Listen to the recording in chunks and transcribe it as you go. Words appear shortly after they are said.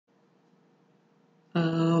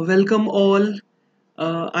Welcome all.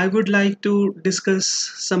 I would like to discuss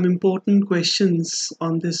some important questions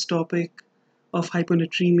on this topic of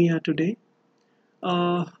hyponatremia today.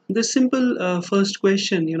 The simple first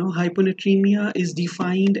question, hyponatremia is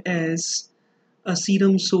defined as a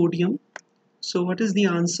serum sodium. So, what is the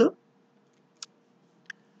answer?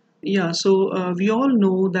 Yeah, so we all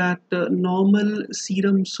know that normal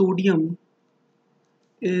serum sodium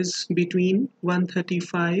is between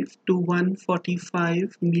 135 to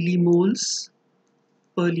 145 millimoles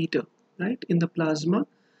per liter, right, in the plasma.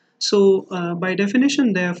 So by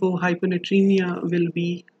definition, therefore, hyponatremia will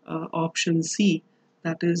be option C,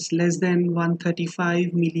 that is less than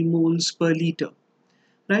 135 millimoles per liter,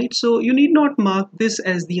 right? So you need not mark this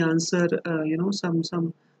as the answer.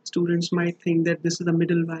 Some students might think that this is the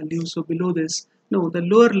middle value, so below this, no, the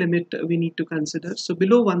lower limit we need to consider. So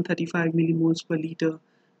below 135 millimoles per liter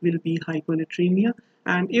will be hyponatremia,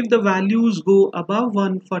 and if the values go above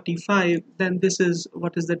 145, then this is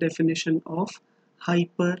what is the definition of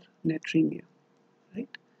hypernatremia, right?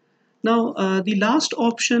 Now, the last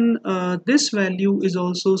option, this value is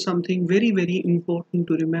also something very, very important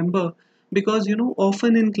to remember, because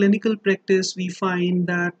often in clinical practice we find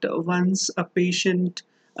that once a patient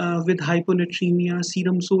with hyponatremia,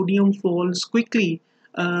 serum sodium falls quickly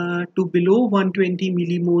to below 120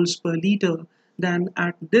 millimoles per liter, then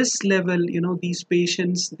at this level, these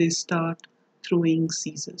patients, they start throwing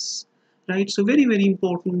seizures. Right, so very, very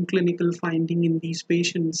important clinical finding in these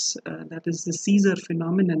patients, that is the seizure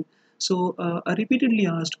phenomenon. So a repeatedly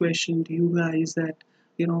asked question to you guys that,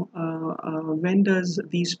 when does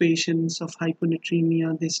these patients of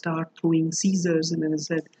hyponatremia, they start throwing seizures? And as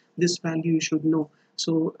I said, this value you should know.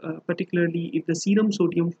 So particularly if the serum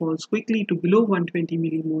sodium falls quickly to below 120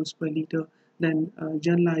 millimoles per liter, then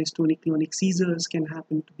generalized tonic-clonic seizures can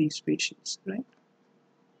happen to these patients, right?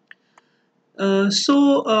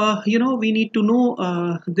 We need to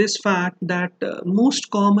know this fact that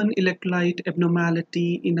most common electrolyte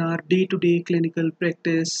abnormality in our day-to-day clinical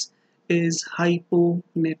practice is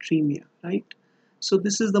hyponatremia, right? So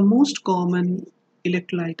this is the most common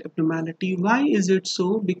electrolyte abnormality. Why is it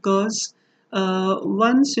so? Because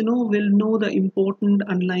once we'll know the important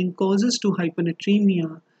underlying causes to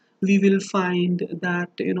hyponatremia, we will find that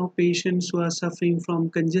patients who are suffering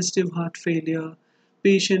from congestive heart failure,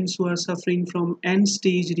 patients who are suffering from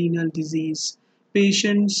end-stage renal disease,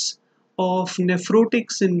 patients of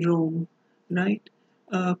nephrotic syndrome, right?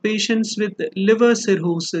 Patients with liver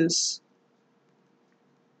cirrhosis,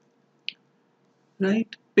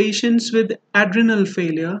 right? Patients with adrenal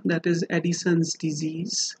failure, that is Addison's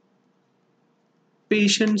disease,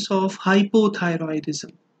 patients of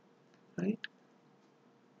hypothyroidism, right?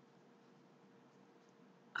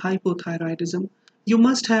 Hypothyroidism. You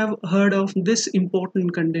must have heard of this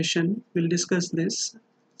important condition. We'll discuss this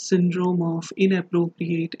syndrome of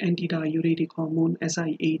inappropriate antidiuretic hormone,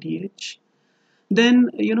 SIADH. Then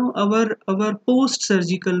our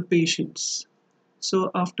post-surgical patients. So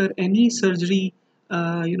after any surgery,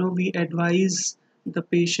 we advise the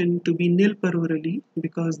patient to be nil perorally,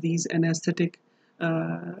 because these anesthetic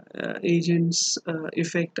agents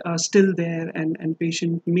effect are still there, and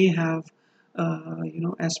patient may have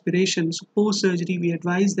aspirations. Post surgery, we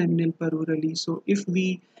advise them nil perorally. So if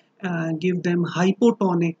we give them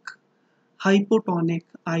hypotonic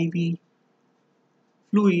IV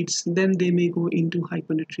fluids, then they may go into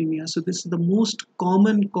hyponatremia. So this is the most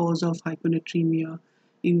common cause of hyponatremia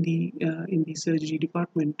in the surgery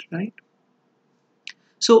department, right?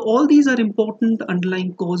 So all these are important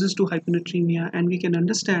underlying causes to hyponatremia, and we can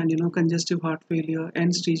understand, congestive heart failure,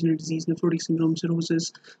 end-stage renal disease, nephrotic syndrome,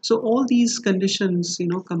 cirrhosis. So all these conditions,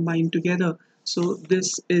 combined together. So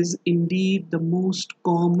this is indeed the most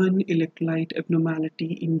common electrolyte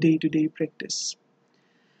abnormality in day-to-day practice.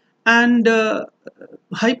 And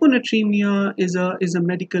hyponatremia is a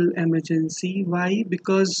medical emergency. Why?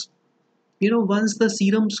 Because once the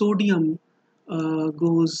serum sodium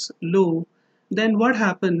goes low, then what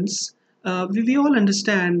happens? We all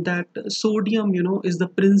understand that sodium, is the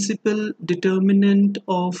principal determinant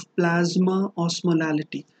of plasma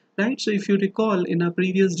osmolality, right? So if you recall, in our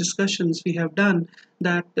previous discussions, we have done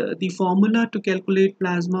that the formula to calculate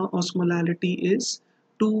plasma osmolality is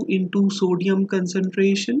 2 into sodium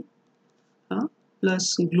concentration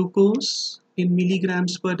plus glucose in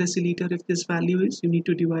milligrams per deciliter. If this value is, you need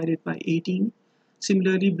to divide it by 18.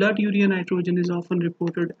 Similarly, blood urea nitrogen is often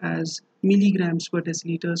reported as milligrams per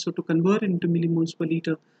deciliter. So to convert into millimoles per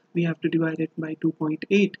liter, we have to divide it by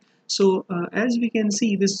 2.8. So as we can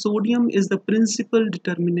see, this sodium is the principal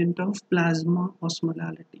determinant of plasma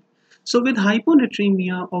osmolality. So with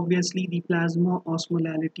hyponatremia, obviously the plasma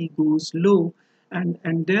osmolality goes low,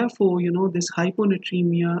 and therefore, this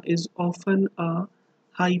hyponatremia is often a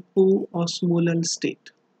hypoosmolar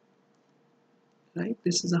state, right?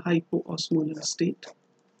 This is a hypoosmolar state.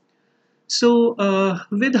 So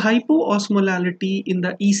with hypoosmolality in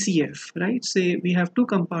the ECF, right? Say we have two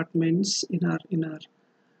compartments in our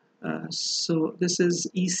so this is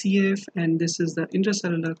ECF and this is the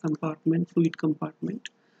intracellular compartment, fluid compartment.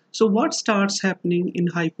 So what starts happening in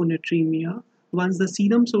hyponatremia? Once the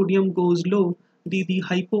serum sodium goes low, the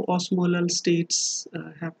hypoosmolar states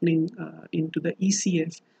happening into the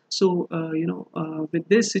ECF. So with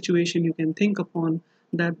this situation, you can think upon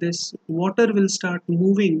that this water will start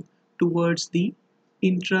moving towards the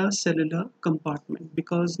intracellular compartment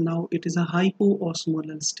because now it is a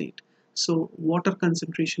hypoosmolar state. So water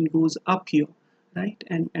concentration goes up here, right?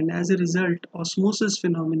 And as a result, osmosis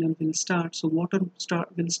phenomenon will start. So water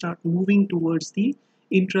will start moving towards the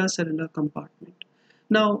intracellular compartment.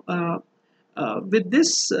 Now, with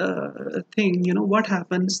this thing, what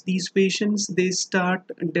happens? These patients, they start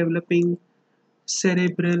developing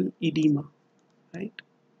cerebral edema, right?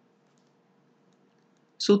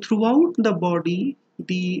 So throughout the body,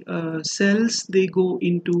 the cells, they go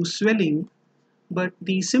into swelling, but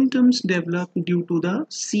the symptoms develop due to the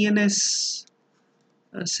CNS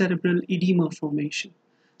cerebral edema formation.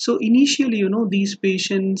 So initially, these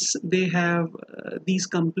patients, they have these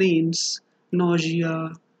complaints: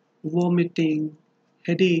 nausea, vomiting,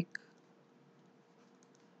 headache,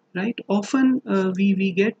 right? Often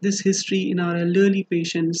we get this history in our elderly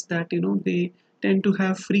patients that they tend to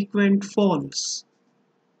have frequent falls,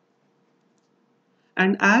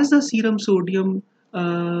 and as the serum sodium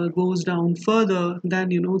goes down further, then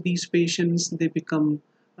these patients, they become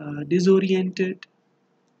disoriented,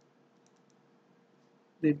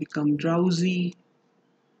 they become drowsy,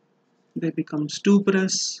 they become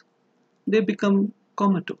stuporous, they become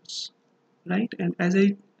comatose, right? And as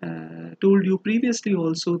I told you previously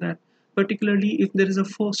also, that particularly if there is a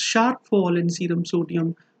sharp fall in serum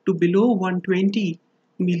sodium to below 120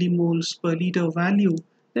 millimoles per liter value,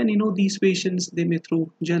 then these patients, they may throw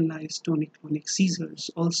generalized tonic-clonic seizures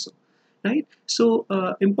also, right? So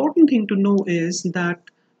important thing to know is that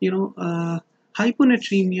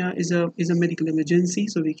hyponatremia is a medical emergency,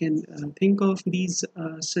 so we can think of these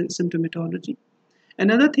symptomatology.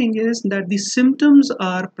 Another thing is that the symptoms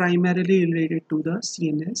are primarily related to the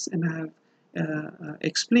CNS, and I have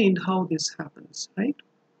explained how this happens, right?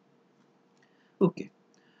 Okay.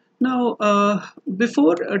 Now,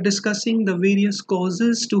 before discussing the various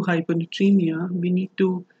causes to hyponatremia, we need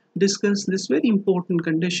to discuss this very important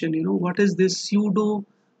condition. What is this pseudo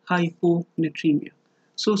hyponatremia?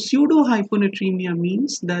 So, pseudo hyponatremia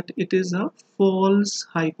means that it is a false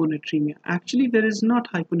hyponatremia. Actually, there is not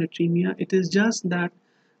hyponatremia. It is just that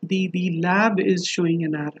the lab is showing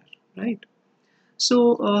an error, right?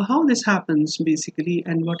 So, how this happens basically,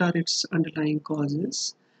 and what are its underlying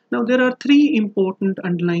causes? Now, there are three important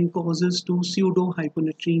underlying causes to pseudo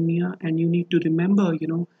hyponatremia, and you need to remember,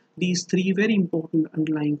 these three very important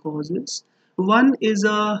underlying causes. One is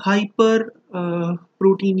a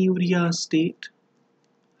hyperproteinuria state,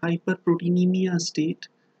 hyperproteinemia state,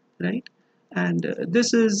 right? And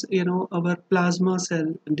this is, our plasma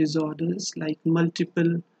cell disorders like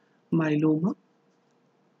multiple myeloma.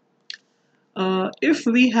 If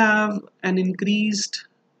we have an increased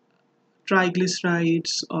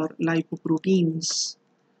triglycerides or lipoproteins,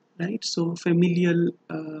 right? So familial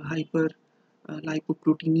hyper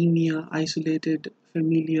lipoproteinemia, isolated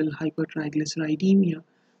familial hypertriglyceridemia.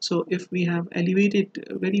 So if we have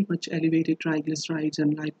very much elevated triglycerides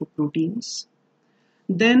and lipoproteins,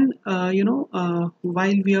 then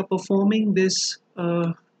while we are performing this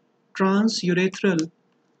transurethral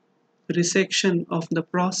resection of the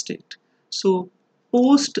prostate. So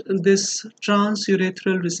post this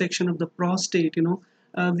transurethral resection of the prostate,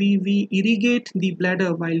 we irrigate the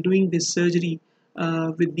bladder while doing this surgery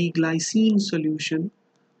with the glycine solution.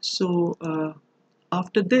 So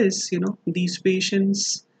after this, these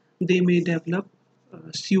patients, they may develop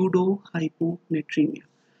pseudo hyponatremia.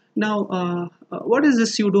 Now, what is the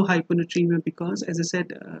pseudo hyponatremia? Because as I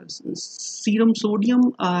said, serum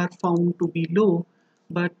sodium are found to be low,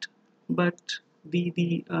 but the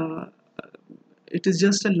it is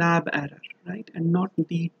just a lab error, right, and not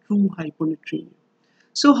the true hyponatremia.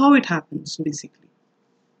 So how it happens basically?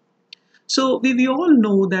 So we all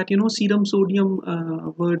know that serum sodium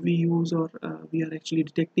word we use, or we are actually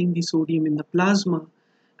detecting the sodium in the plasma,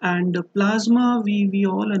 and the plasma we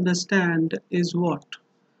all understand is what,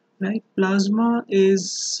 right? Plasma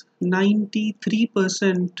is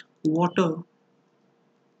 93% water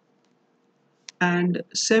and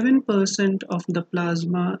 7% of the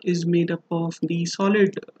plasma is made up of the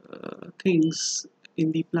solid things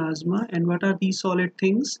in the plasma. And what are these solid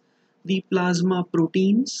things? The plasma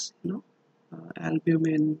proteins,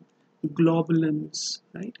 albumin, globulins,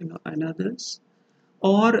 right, and others,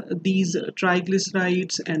 or these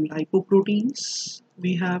triglycerides and lipoproteins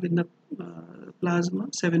we have in the plasma,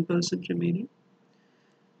 7% remaining,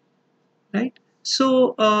 right?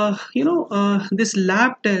 So, this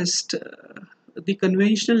lab test, the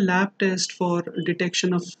conventional lab test for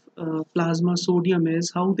detection of plasma sodium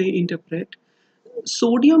is how they interpret.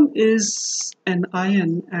 Sodium is an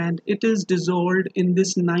ion and it is dissolved in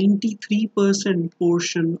this 93%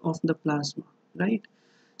 portion of the plasma, right?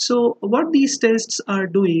 So what these tests are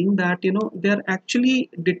doing, that they're actually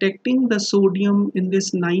detecting the sodium in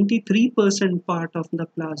this 93% part of the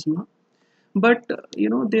plasma, but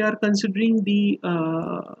they are considering the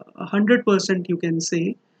 100%, you can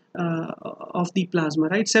say, of the plasma,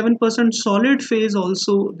 right? 7% solid phase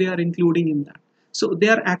also they are including in that. So they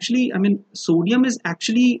are actually, I mean, sodium is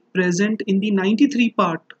actually present in the 93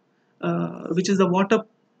 part, which is the water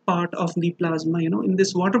part of the plasma. In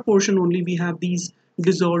this water portion only we have these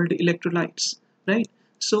dissolved electrolytes, right?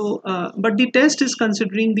 So but the test is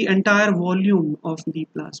considering the entire volume of the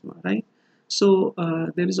plasma, right? So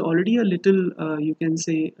there is already a little, you can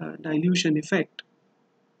say, dilution effect.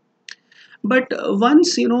 But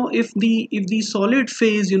once, if the solid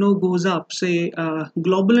phase goes up, say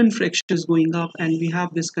globulin fraction is going up, and we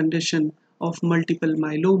have this condition of multiple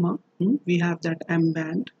myeloma, we have that M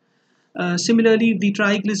band. Similarly, the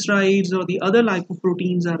triglycerides or the other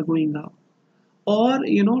lipoproteins are going up, or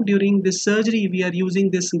during this surgery we are using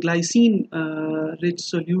this glycine rich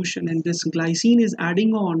solution, and this glycine is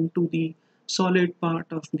adding on to the solid part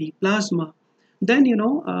of the plasma. Then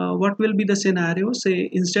what will be the scenario? Say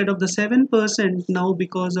instead of the 7%, now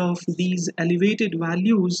because of these elevated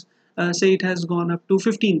values, say it has gone up to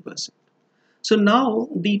 15%. So now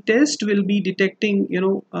the test will be detecting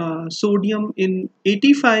sodium in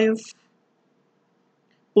 85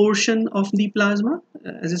 portion of the plasma.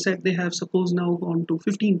 As I said, they have suppose now gone to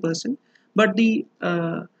 15%, but the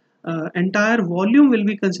entire volume will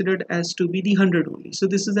be considered as to be the 100 only. So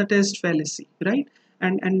this is a test fallacy, right?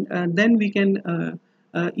 And then we can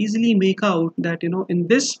easily make out that in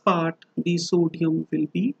this part the sodium will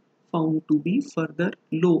be found to be further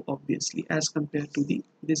low, obviously, as compared to the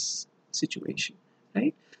this situation,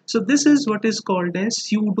 right? So this is what is called as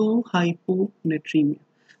pseudo hyponatremia.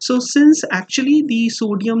 So since actually the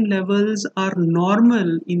sodium levels are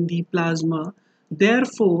normal in the plasma,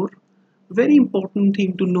 therefore very important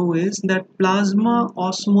thing to know is that plasma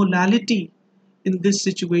osmolality in this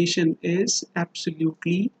situation is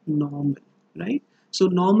absolutely normal, right? So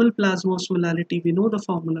normal plasma osmolality, we know the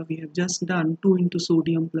formula, we have just done, 2 into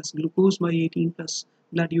sodium plus glucose by 18 plus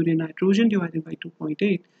blood urea nitrogen divided by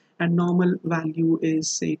 2.8, and normal value is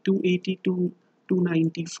say 280 to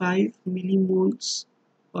 295 millimoles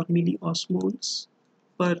or milliosmoles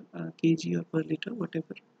per kg or per liter,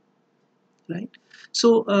 whatever, right?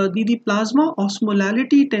 So the plasma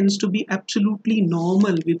osmolality tends to be absolutely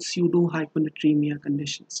normal with pseudo hyponatremia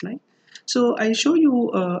conditions, right? So I show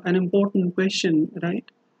you an important question, right?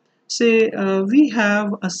 Say we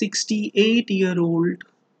have a 68-year-old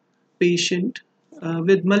patient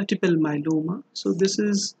with multiple myeloma. So this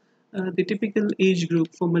is the typical age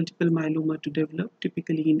group for multiple myeloma to develop,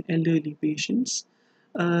 typically in elderly patients.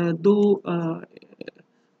 Though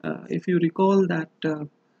if you recall that,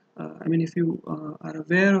 I mean, if you are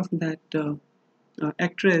aware of that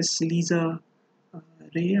actress Lisa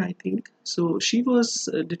Ray, I think, so she was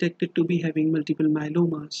detected to be having multiple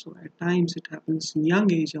myeloma. So at times it happens in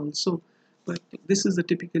young age also, but this is the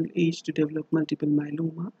typical age to develop multiple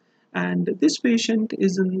myeloma. And this patient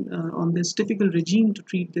is on this typical regime to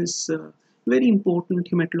treat this very important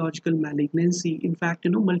hematological malignancy. In fact,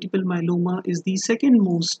 multiple myeloma is the second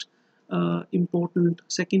most important,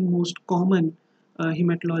 second most common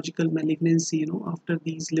hematological malignancy, after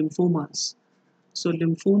these lymphomas. So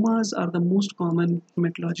lymphomas are the most common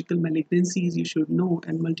hematological malignancies, you should know,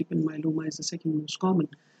 and multiple myeloma is the second most common.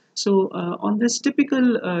 So on this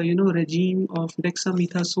typical, regime of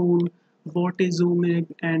dexamethasone, bortezomib,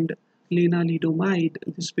 and lenalidomide,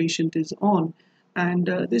 this patient is on. And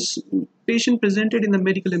this patient presented in the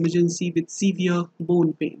medical emergency with severe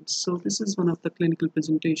bone pains. So this is one of the clinical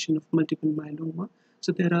presentation of multiple myeloma.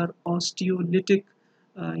 So there are osteolytic,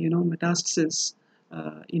 metastasis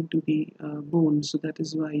into the bone. So that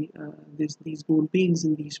is why these bone pains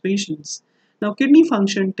in these patients. Now kidney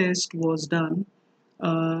function test was done.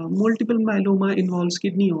 Multiple myeloma involves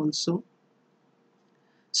kidney also.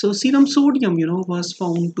 So serum sodium, was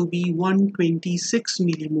found to be 126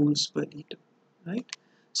 millimoles per liter, right?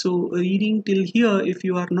 So reading till here, if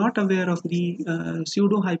you are not aware of the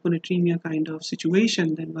pseudo hyponatremia kind of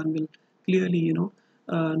situation, then one will clearly,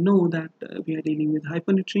 know that we are dealing with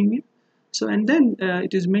hyponatremia. So and then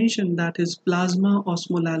it is mentioned that his plasma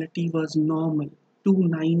osmolality was normal,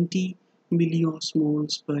 290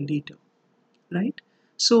 milliosmoles per liter, right?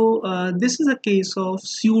 So this is a case of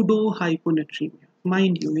pseudo hyponatremia.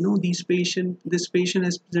 Mind you, this patient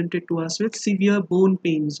has presented to us with severe bone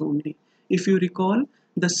pains only. If you recall,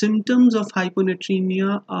 the symptoms of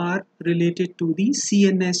hyponatremia are related to the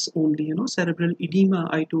CNS only, cerebral edema,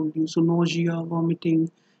 I told you. So nausea,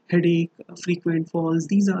 vomiting, headache, frequent falls,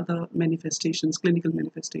 these are the manifestations, clinical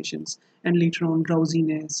manifestations, and later on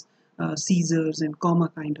drowsiness, seizures and coma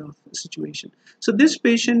kind of situation. So this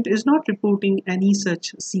patient is not reporting any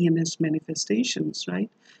such CNS manifestations,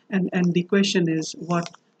 right? And the question is, what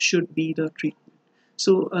should be the treatment?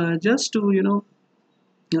 So just to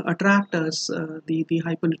attract us, the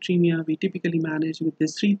hyponatremia we typically manage with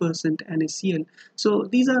this 3% NaCl. So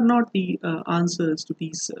these are not the answers to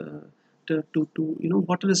these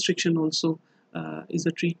water restriction also is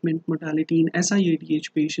a treatment modality in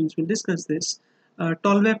SIADH patients. We'll discuss this.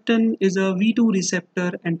 Tolvaptan is a V2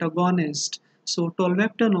 receptor antagonist. So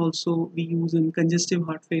tolvaptan also we use in congestive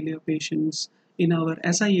heart failure patients, in our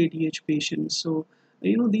SIADH patients. So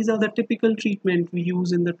these are the typical treatment we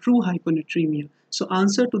use in the true hyponatremia. So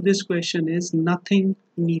answer to this question is nothing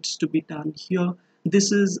needs to be done here.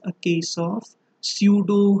 This is a case of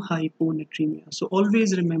pseudo hyponatremia. So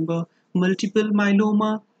always remember, multiple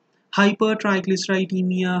myeloma,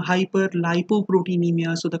 hypertriglyceridemia,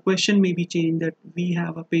 hyperlipoproteinemia. So the question may be changed that we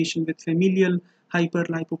have a patient with familial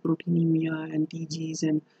hyperlipoproteinemia and TGs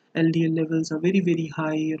and LDL levels are very, very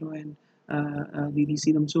high, and the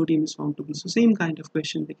serum sodium is found to be. So same kind of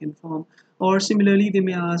question they can form. Or similarly, they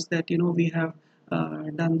may ask that, we have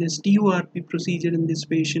done this TURP procedure in this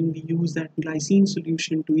patient. We use that glycine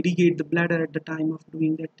solution to irrigate the bladder at the time of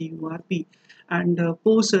doing that TURP. And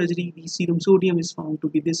post-surgery, the serum sodium is found to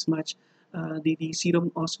be this much. The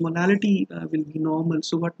serum osmolality will be normal.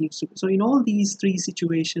 So what needs to be? So in all these three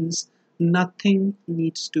situations, nothing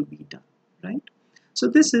needs to be done, right? So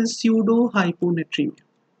this is pseudo hyponatremia.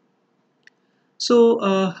 So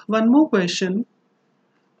one more question.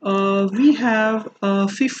 We have a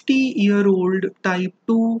 50-year-old type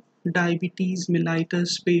 2 diabetes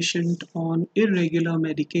mellitus patient on irregular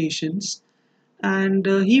medications, and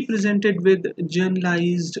he presented with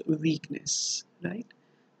generalized weakness, right?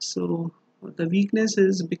 So the weakness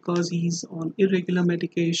is because he's on irregular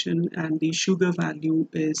medication and the sugar value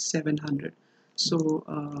is 700. So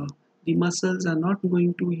the muscles are not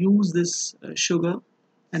going to use this sugar,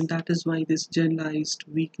 and that is why this generalized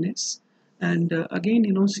weakness. And again,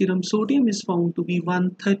 serum sodium is found to be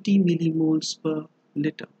 130 millimoles per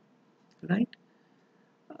liter, right?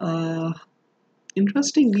 Uh,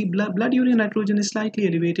 Interestingly, blood urine nitrogen is slightly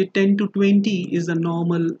elevated. 10 to 20 is the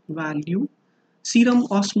normal value. Serum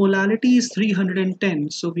osmolality is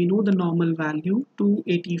 310. So we know the normal value,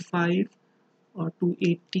 285 or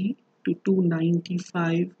 280 to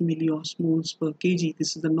 295 milliosmoles per kg.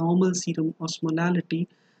 This is the normal serum osmolality.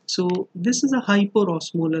 So this is a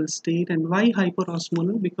hyperosmolar state. And why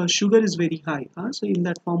hyperosmolar? Because sugar is very high. So in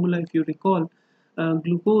that formula, if you recall,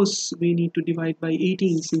 glucose we need to divide by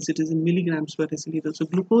 18 since it is in milligrams per deciliter. So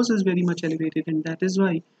glucose is very much elevated, and that is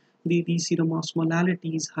why the serum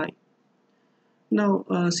osmolality is high. Now,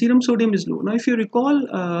 serum sodium is low. Now, if you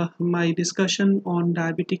recall my discussion on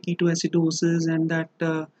diabetic ketoacidosis and that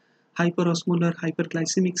hyperosmolar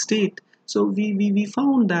hyperglycemic state, so we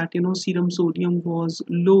found that serum sodium was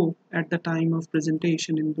low at the time of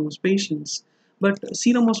presentation in those patients, but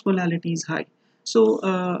serum osmolality is high.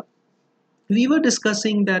 So we were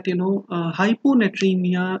discussing that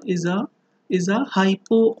hyponatremia is a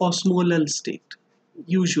hypoosmolar state.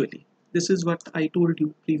 Usually, this is what I told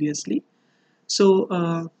you previously. So,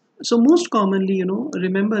 so most commonly,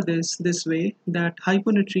 remember this way, that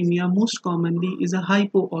hyponatremia most commonly is a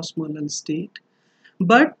hypoosmolar state.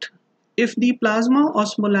 But if the plasma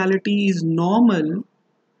osmolality is normal,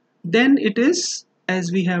 then it is,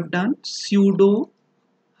 as we have done, pseudo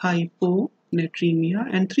hyponatremia.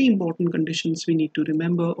 And three important conditions we need to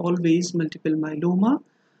remember always: multiple myeloma,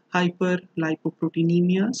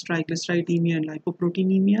 hyperlipoproteinemias, triglyceridemia and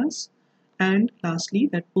lipoproteinemias, and lastly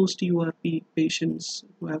that post-URP patients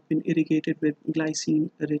who have been irrigated with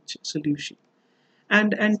glycine-rich solution.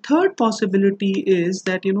 And third possibility is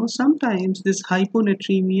that sometimes this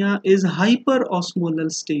hyponatremia is hyperosmolar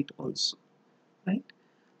state also, right?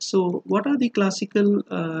 So what are the classical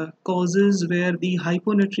causes where the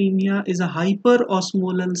hyponatremia is a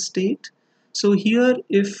hyperosmolar state? So here,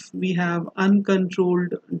 if we have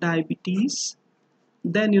uncontrolled diabetes,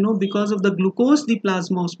 then because of the glucose, the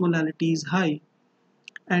plasma osmolality is high.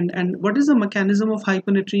 And what is the mechanism of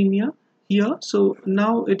hyponatremia here? So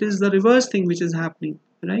now it is the reverse thing which is happening,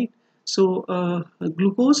 right? So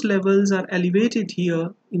glucose levels are elevated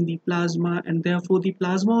here in the plasma, and therefore the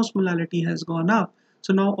plasma osmolality has gone up.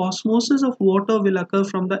 So now osmosis of water will occur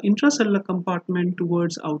from the intracellular compartment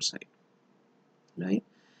towards outside, right?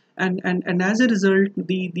 And as a result,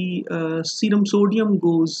 the serum sodium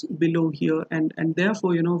goes below here, and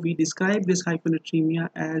therefore we describe this hyponatremia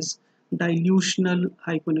as dilutional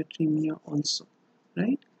hyponatremia also,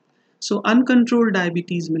 right? So uncontrolled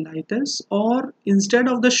diabetes mellitus, or instead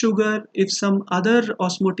of the sugar, if some other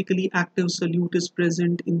osmotically active solute is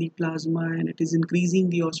present in the plasma and it is increasing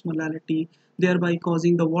the osmolality, thereby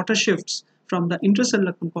causing the water shifts from the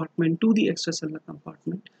intracellular compartment to the extracellular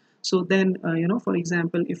compartment. So then, for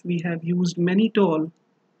example, if we have used mannitol,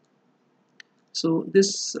 so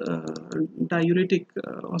this diuretic,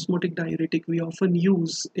 osmotic diuretic, we often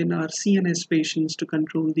use in our CNS patients to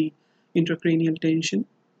control the intracranial tension,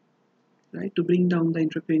 right, to bring down the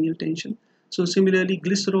intracranial tension. So similarly,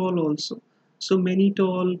 glycerol also. So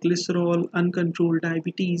mannitol, glycerol, uncontrolled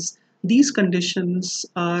diabetes, these conditions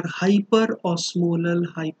are hyperosmolar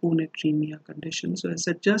hyponatremia conditions. So it's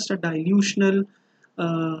just a dilutional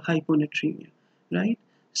hyponatremia, right?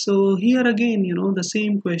 So here again, the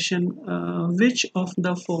same question, which of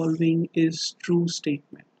the following is true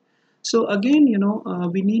statement? So again,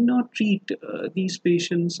 we need not treat these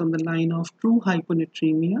patients on the line of true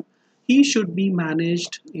hyponatremia. He should be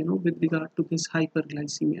managed, with regard to this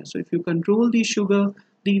hyperglycemia. So if you control the sugar,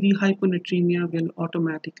 the hyponatremia will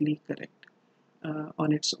automatically correct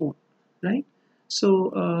on its own, right?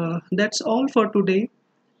 So that's all for today.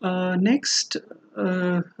 Next,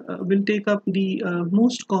 we'll take up the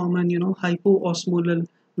most common, hypoosmolar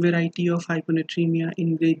variety of hyponatremia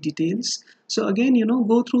in great details. So again,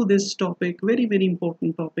 go through this topic, very, very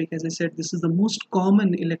important topic. As I said, this is the most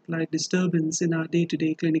common electrolyte disturbance in our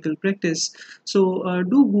day-to-day clinical practice. So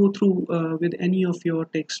do go through with any of your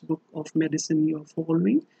textbook of medicine you're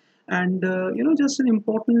following. And just an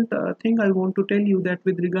important thing I want to tell you, that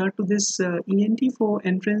with regard to this ENT4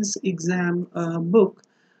 entrance exam book,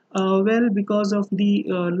 well, because of the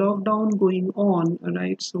lockdown going on,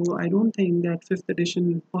 right? So I don't think that fifth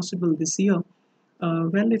edition is possible this year.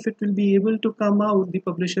 Well, if it will be able to come out, the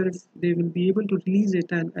publisher, if they will be able to release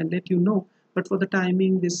it and let you know. But for the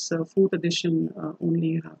timing, this fourth edition only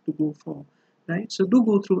you have to go for, right? So do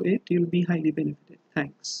go through it. You'll be highly benefited.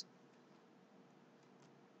 Thanks.